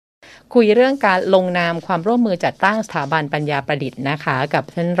คุยเรื่องการลงนามความร่วมมือจัดตั้งสถาบันปัญญาประดิษฐ์นะคะกับ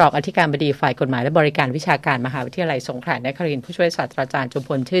ท่านรองอธิการบดีฝ่ายกฎหมายและบริการวิชาการมหาวิทยาลัยสงขลานครินทร์ผู้ช่วยศาสตราจารย์จุมพ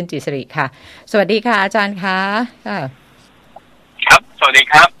ลชื่นจิตสิริค่ะสวัสดีค่ะอาจารย์คะครับสวัสดี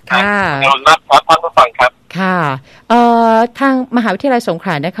ครับค่ะขอบคุณมากครับท่านผู้ฟังครับค่ะทางมหาวิทยาลัยสงขล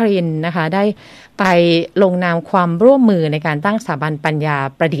านครินทร์นะคะได้ไปลงนามความร่วมมือในการตั้งสถาบันปัญญา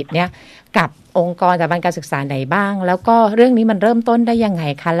ประดิษฐ์เนี่ยกับองค์กรสถาบันการศึกษาไหนบ้างแล้วก็เรื่องนี้มันเริ่มต้นได้ยังไง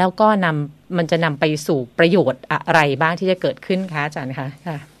คะแล้วก็มันจะนำไปสู่ประโยชน์อะไรบ้างที่จะเกิดขึ้นคะอาจารย์คะ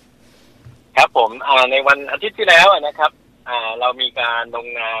ครับผมในวันอาทิตย์ที่แล้วนะครับเรามีการลง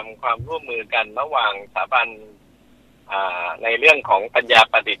นามความร่วมมือกันระหว่างสถาบันในเรื่องของปัญญา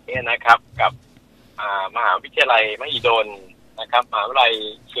ประดิษฐ์เนี่ยนะครับกับมหาวิทยาลัยมหิดลนะครับมหาวิทยาลัย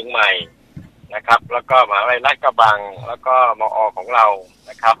เชียงใหม่นะครับแล้วก็มหาวิทยาลัยลาดกระบังแล้วก็มอ.ของเรา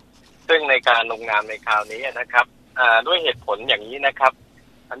นะครับซึ่งในการลงนามในคราวนี้นะครับด้วยเหตุผลอย่างนี้นะครับ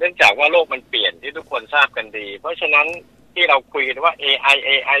เนื่องจากว่าโลกมันเปลี่ยนที่ทุกคนทราบกันดีเพราะฉะนั้นที่เราคุยกันว่า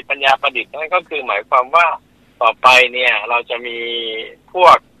AI ปัญญาประดิษฐ์นั่นก็คือหมายความว่าต่อไปเนี่ยเราจะมีพว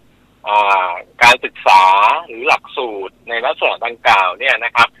กการศึกษาหรือหลักสูตรในลักษณะดังกล่าวเนี่ยน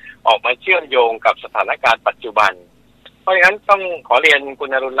ะครับออกมาเชื่อมโยงกับสถานการณ์ปัจจุบันเพราะฉะนั้นต้องขอเรียนคุณ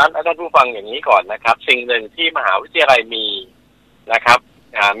อรุณรัตน์และท่านผู้ฟังอย่างนี้ก่อนนะครับสิ่งหนึ่งที่มหาวิทยาลัยมีนะครับ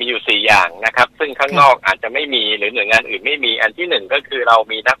มีอยู่4อย่างนะครับซึ่งข้างนอกอาจจะไม่มีหรือหน่วยงานอื่นไม่มีอันที่1ก็คือเรา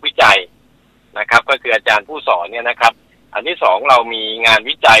มีนักวิจัยนะครับก็คืออาจารย์ผู้สอนเนี่ยนะครับอันที่2เรามีงาน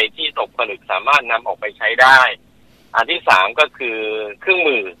วิจัยที่ตกผลึกสามารถนำออกไปใช้ได้อันที่3ก็คือเครื่อง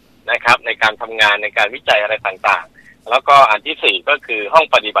มือนะครับในการทำงานในการวิจัยอะไรต่างๆแล้วก็อันที่4ก็คือห้อง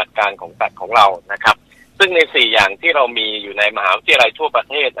ปฏิบัติการของเรานะครับซึ่งใน4อย่างที่เรามีอยู่ในมหาวิทยาลัยทั่วประ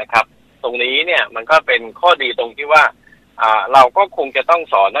เทศนะครับตรงนี้เนี่ยมันก็เป็นข้อดีตรงที่ว่าเราก็คงจะต้อง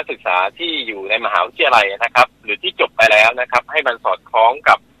สอนนักศึกษาที่อยู่ในมหาวิทยาลัยนะครับหรือที่จบไปแล้วนะครับให้มันสอดคล้อง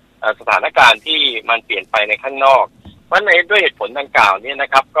กับสถานการณ์ที่มันเปลี่ยนไปในข้างนอกเพราะในด้วยเหตุผลดังกล่าวนี้น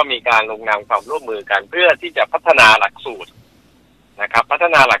ะครับก็มีการลงนามความร่วมมือกันเพื่อที่จะพัฒนาหลักสูตรนะครับพัฒ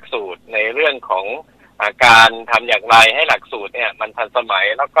นาหลักสูตรในเรื่องของการทำอย่างไรให้หลักสูตรเนี่ยมันทันสมัย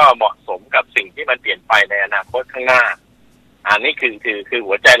แล้วก็เหมาะสมกับสิ่งที่มันเปลี่ยนไปในอนาคตข้างหน้าอันนี้คือ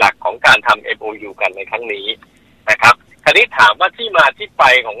หัวใจหลักของการทำ MOU กันในครั้งนี้นะครับคราวนี้ถามว่าที่มาที่ไป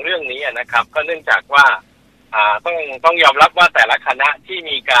ของเรื่องนี้นะครับก็เนื่องจากว่าต้องยอมรับว่าแต่ละคณะที่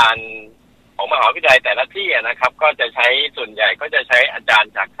มีการของมหาวิทยาลัยแต่ละที่นะครับก็จะใช้ส่วนใหญ่ก็จะใช้อาจาร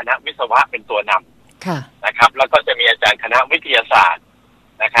ย์จากคณะวิศวะเป็นตัวนำนะครับแล้วก็จะมีอาจารย์คณะวิทยาศาสตร์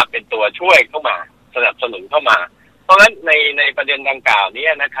นะครับเป็นตัวช่วยเข้ามาสนับสนุนเข้ามาเพราะฉะนั้นในประเด็นดังกล่าวนี้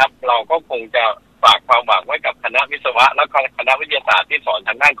นะครับเราก็คงจะฝากความหวังไว้กับคณะวิศวะและคณะวิทยาศาสตร์ที่สอนท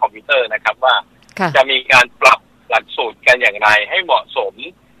างด้านคอมพิวเตอร์นะครับว่าจะมีการปรับหลักสูตรกันอย่างไรให้เหมาะสม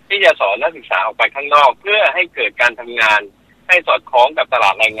ที่จะสอนนักศึกษาออกไปข้างนอกเพื่อให้เกิดการทำงานให้สอดคล้องกับตลา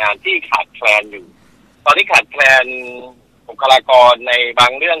ดแรงงานที่ขาดแคลนอยู่ตอนนี้ขาดแคลนบุคลากรในบา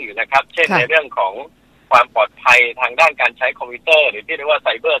งเรื่องอยู่นะครับเช่นในเรื่องของความปลอดภัยทางด้านการใช้คอมพิวเตอร์หรือที่เรียกว่าไซ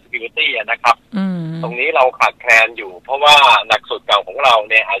เบอร์ซิเคียวริตี้นะครับตรงนี้เราขาดแคลนอยู่เพราะว่าหลักสูตรเก่าของเรา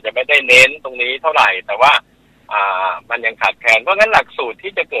เนี่ยอาจจะไม่ได้เน้นตรงนี้เท่าไหร่แต่ว่ามันยังขาดแคลนเพราะงั้นหลักสูตร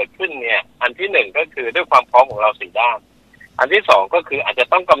ที่จะเกิดขึ้นเนี่ยอันที่1ก็คือด้วยความพร้อมของเรา4ด้านอันที่2ก็คืออาจจะ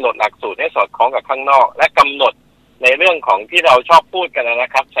ต้องกำหนดหลักสูตรให้สอดคล้องกับข้างนอกและกำหนดในเรื่องของที่เราชอบพูดกันน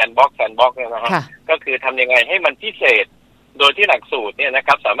ะครับแซนด์บ็อกซ์เนี่ยนะฮะก็คือทำยังไงให้มันพิเศษโดยที่หลักสูตรเนี่ยนะค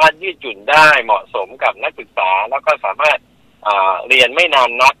รับสามารถยืดหยุ่นได้เหมาะสมกับนักศึกษาแล้วก็สามารถเรียนไม่นาน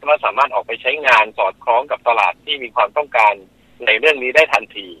นักและสามารถออกไปใช้งานสอดคล้องกับตลาดที่มีความต้องการในเรื่องนี้ได้ทัน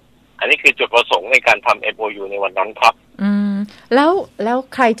ทีอันนี้คือจุดประสงค์ในการทำ MOU ในวันนั้นครับแล้ว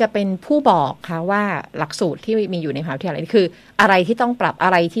ใครจะเป็นผู้บอกคะว่าหลักสูตรที่มีอยู่ในมหาวิทยาลัยคืออะไรที่ต้องปรับอะ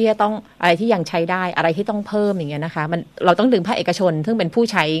ไรที่จะต้องอะไรที่ยังใช้ได้อะไรที่ต้องเพิ่มอย่างเงี้ยนะคะเราต้องดึงภาคเอกชนซึ่งเป็นผู้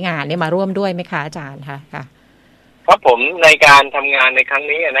ใช้งานเนี่ยมาร่วมด้วยไหมคะอาจารย์คะครับผมในการทำงานในครั้ง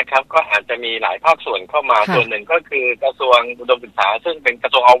นี้นะครับก็อาจจะมีหลายภาคส่วนเข้ามาส่วนหนึ่งก็คือกระทรวงอุดมศึกษาซึ่งเป็นกร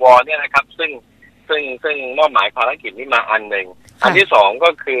ะทรวงอวเนี่ยนะครับซึ่งมอบหมายภารกิจนี้มาอันหนึ่งอันที่2ก็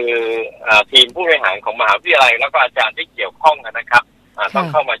คือทีมผู้บริหารของมหาวิทยาลัยแล้วก็อาจารย์ที่เกี่ยวข้องนะครับต้อง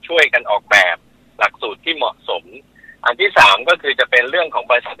เข้ามาช่วยกันออกแบบหลักสูตรที่เหมาะสมอันที่3ก็คือจะเป็นเรื่องของ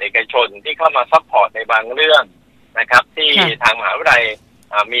บริษัทเอกชนที่เข้ามาซัพพอร์ตในบางเรื่องนะครับที่ทางมหาวิทยาลัย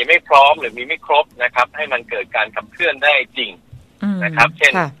มีไม่พร้อมหรือมีไม่ครบนะครับให้มันเกิดการขับเคลื่อนได้จริงนะครับเช่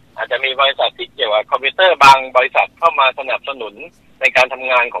นอาจจะมีบริษัทที่เกี่ยวกับคอมพิวเตอร์บางบริษัทเข้ามาสนับสนุนในการท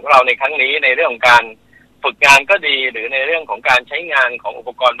ำงานของเราในครั้งนี้ในเรื่องของการฝึกงานก็ดีหรือในเรื่องของการใช้งานของอุป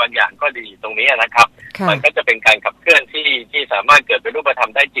กรณ์บางอย่างก็ดีตรงนี้นะครับมันก็จะเป็นการขับเคลื่อนที่สามารถเกิดเป็นรูปธรร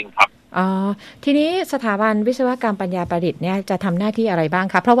มได้จริงครับ อ๋อทีนี้สถาบันวิศวกรรมปัญญาประดิษฐ์เนี่ยจะทำหน้าที่อะไรบ้าง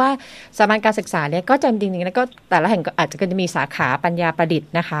คะเพราะว่าสถาบันการศึกษาเนี่ยก็จะจริงๆแล้วก็แต่ละแห่งก็อาจจะมีสาขาปัญญาประดิษฐ์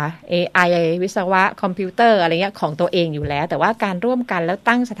นะคะ AI วิศวะคอมพิวเตอร์อะไรเงี้ยของตัวเองอยู่แล้วแต่ว่าการร่วมกันแล้ว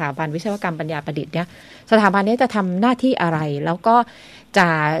ตั้งสถาบันวิศวกรรมปัญญาประดิษฐ์เนี่ยสถาบันนี้จะทำหน้าที่อะไรแล้วก็จะ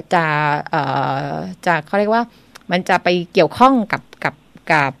เขาเรียกว่ามันจะไปเกี่ยวข้องกับ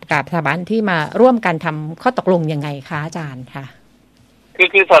สถาบันที่มาร่วมกันทำข้อตกลงยังไงคะอาจารย์ค่ะ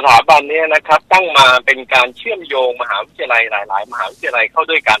คือสถาบันนี้นะครับตั้งมาเป็นการเชื่อมโยงมหาวิทยาลัยหลายๆมหาวิทยาลัยเข้า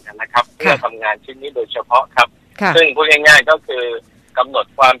ด้วยกันนะครับเพื่อทำงานชิ้นนี้โดยเฉพาะครับซึ่งพูดง่ายๆก็คือกำหนด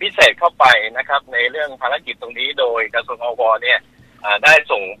ความพิเศษเข้าไปนะครับในเรื่องภารกิจตรงนี้โดยกระทรวงอวเนี่ยได้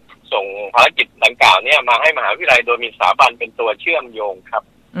ส่งภารกิจดังกล่าวเนี่ยมาให้มหาวิทยาลัยโดยมีสถาบันเป็นตัวเชื่อมโยงครับ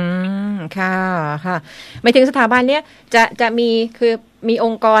ค่ะค่ะหมายถึงสถาบันเนี้ยจะมีคือมีอ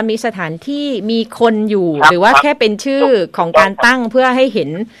งค์กรมีสถานที่มีคนอยู่หรือว่าแค่เป็นชื่อของการตั้งเพื่อให้เห็น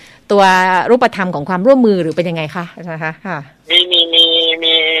ตัวรูปธรรมของความร่วมมือหรือเป็นยังไงคะอาจารย์คะค่ะ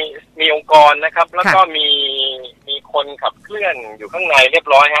มีองค์กรนะครับแล้วก็มีคนขับเคลื่อนอยู่ข้างในเรียบ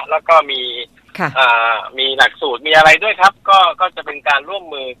ร้อยฮะแล้วก็มีหลักสูตรมีอะไรด้วยครับก็จะเป็นการร่วม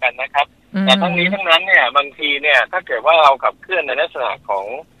มือกันนะครับแต่ทั้งนี้ทั้งนั้นเนี่ยบางทีเนี่ยถ้าเกิดว่าเราขับเคลื่อนในลักษณะของ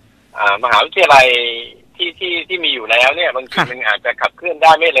มหาวิทยาลัยที่มีอยู่แล้วเนี่ยบางทีมันอาจจะขับเคลื่อนไ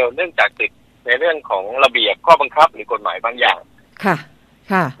ด้ไม่เร็วเนื่องจากติดในเรื่องของระเบียบข้อบังคับหรือกฎหมายบางอย่างค่ะ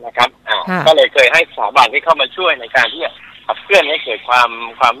นะครับก็เลยเคยให้สถาบันที่เข้ามาช่วยในการที่จะขับเคลื่อนให้เกิดค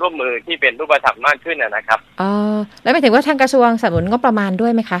วามร่วมมือที่เป็นรูปธรรมมากขึ้นนะครับแล้วหมายถึงว่าทางกระทรวงสนับสนุนงบประมาณด้ว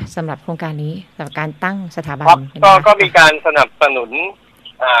ยไหมคะสำหรับโครงการนี้สำหรับการตั้งสถาบันก็มีการสนับสนุน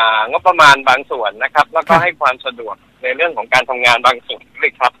งบประมาณบางส่วนนะครับแล้วก็ให้ความสะดวกในเรื่องของการทำงานบางส่วนด้ว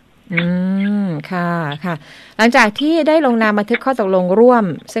ยครับค่ะหลังจากที่ได้ลงนามบันทึกข้อตกลงร่วม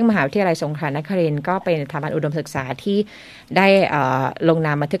ซึ่งมหาวิทยาลัยสงขลานครินทร์ก็เป็นสถาบันอุดมศึกษาที่ได้ลงน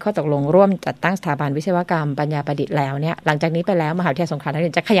ามบันทึกข้อตกลงร่วมจัดตั้งสถาบันวิศวกรรมปัญญาประดิษฐ์แล้วเนี่ยหลังจากนี้ไปแล้วมหาวิทยาลัยสงขลานคริ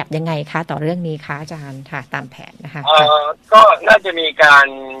นทร์จะขยับยังไงคะต่อเรื่องนี้คะอาจารย์ค่ะตามแผนนะคะก็น่าจะมีการ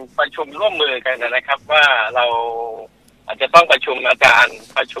ประชุมร่วมมือกันนะครับว่าเราอาจจะต้องประชุมอาจารย์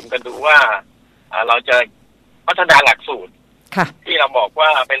ประชุมกันดูว่าเราจะพัฒนาหลักสูตรที่เราบอกว่า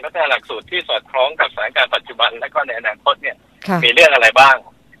เป็นพัฒนาหลักสูตรที่สอดคล้องกับสถานการณ์ปัจจุบันและก็ในอนาคตเนี่ยมีเรื่องอะไรบ้าง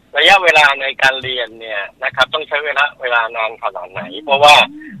ระยะเวลาในการเรียนเนี่ยนะครับต้องใช้เวลานานขนาดไหนเพราะว่า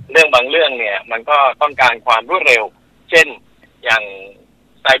เรื่องบางเรื่องเนี่ยมันก็ต้องการความรวดเร็วเช่นอย่าง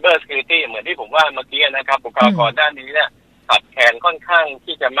Cyber Security เหมือนที่ผมว่าเมื่อกี้นะครับบุคลากรด้านนี้เนี่ยขาดแคลนค่อนข้าง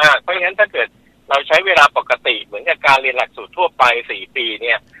ที่จะมากเพราะฉะนั้นถ้าเกิดเราใช้เวลาปกติเหมือนกับการเรียนหลักสูตรทั่วไป4 ปีเ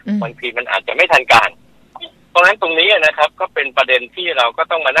นี่ยบางทีมันอาจจะไม่ทันการเพราะฉะนั้นตรงนี้นะครับก็เป็นประเด็นที่เราก็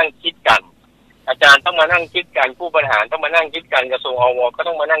ต้องมานั่งคิดกันอาจารย์ต้องมานั่งคิดกันผู้บริหารต้องมานั่งคิดกันกระทรวงอวก็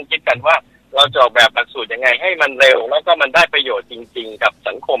ต้องมานั่งคิดกันว่าเราจะออกแบบหลักสูตรยังไงให้มันเร็วแล้วก็มันได้ประโยชน์จริงๆกับ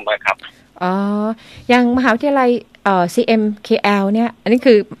สังคมครับอย่างมหาวิทยาลัยCMKL เนี่ยอันนี้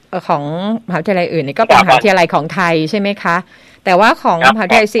คือของมหาวิทยาลัยอื่นนี่ก็เป็นมหาวิทยาลัยของไทยใช่ไหมคะแต่ว่าของมหาวิ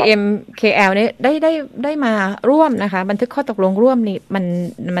ทยาลัย CMKL เนี่ยได้มาร่วมนะคะบันทึกข้อตกลงร่วมนี่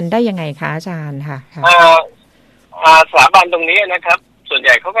มันได้ยังไงคะอาจารย์ค่ะสถาบันตรงนี้นะครับส่วนให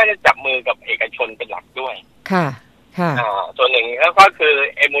ญ่เขาก็จะจับมือกับเอกชนเป็นหลักด้วยค่ะส่วนหนึ่งก็คือ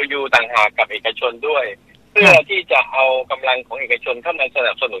MOU ต่างหากกับเอกชนด้วยเพื่อที่จะเอากำลังของเอกชนเข้ามาส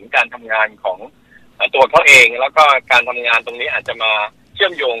นับสนุนการทำงานของตัวเขาเองแล้วก็การทำงานตรงนี้อาจจะมาเชื่อ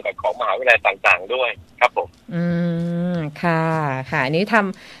มโยงกับของมหาวิทยาลัยต่างๆด้วยครับผมค่ะอันนี้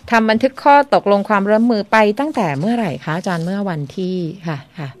ทำบันทึกข้อตกลงความร่วมมือไปตั้งแต่เมื่อไหร่คะอาจารย์เมื่อวันที่ค่ะ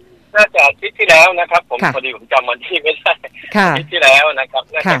น่าจะอาทิตย์ที่แล้วนะครับผมพอดีผมจำวันที่ไม่ได้อาทิตย์ที่แล้วนะครับ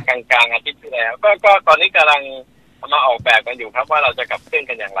น่าจะกลางอาทิตย์ที่แล้วก็ตอนนี้กำลังมาออกแบบกันอยู่ครับว่าเราจะขับเคลื่อน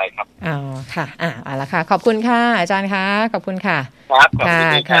กันอย่างไรครับค่ะเอาละค่ะขอบคุณค่ะอาจารย์คะขอบคุณค่ะครับ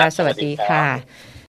ค่ะสวัสดีค่ะ